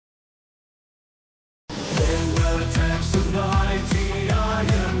Suno.ai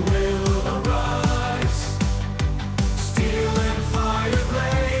will arise, steel and fire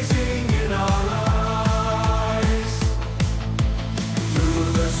blazing in our eyes. Through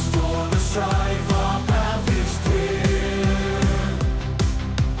the storm of strife, our path is clear.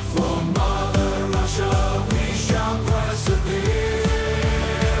 For Mother Russia, we shall persevere.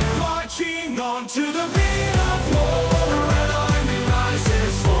 Marching on to the beat of war, the red army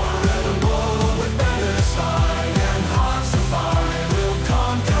rises forevermore. With banners high and hearts afire, we'll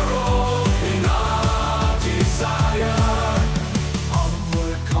conquer all in our desire.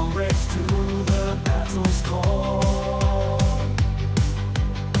 Onward, comrades, to the battle's call.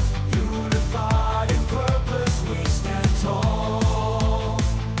 Unified in purpose, we stand tall.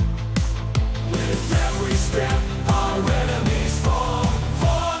 With every step, our enemies fall.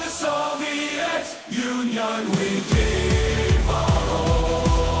 For the Soviet Union, we give our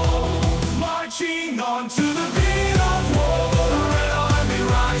all. Marching on to the beat of war, the red army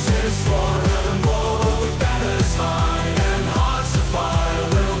rises forevermore. With banners high and hearts afire,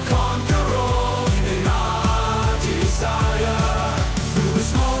 we'll conquer all in our desire. Through the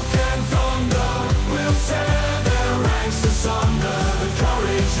smoke and thunder, we'll tear their ranks asunder. The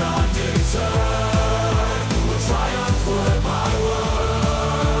courage undeterred will triumph word by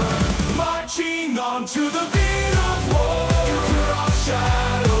word. Marching on to the beat of war, Kirov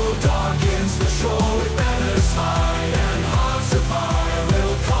shadow darkens the shore. With banners high and hearts afire,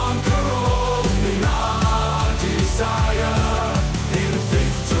 we'll conquer all in our desire. In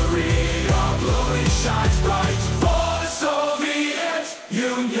victory, our glory shines bright. For the Soviet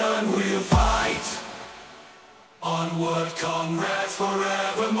Union, we'll fight. Onward, comrades,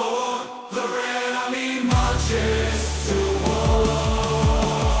 forevermore. The red army marches.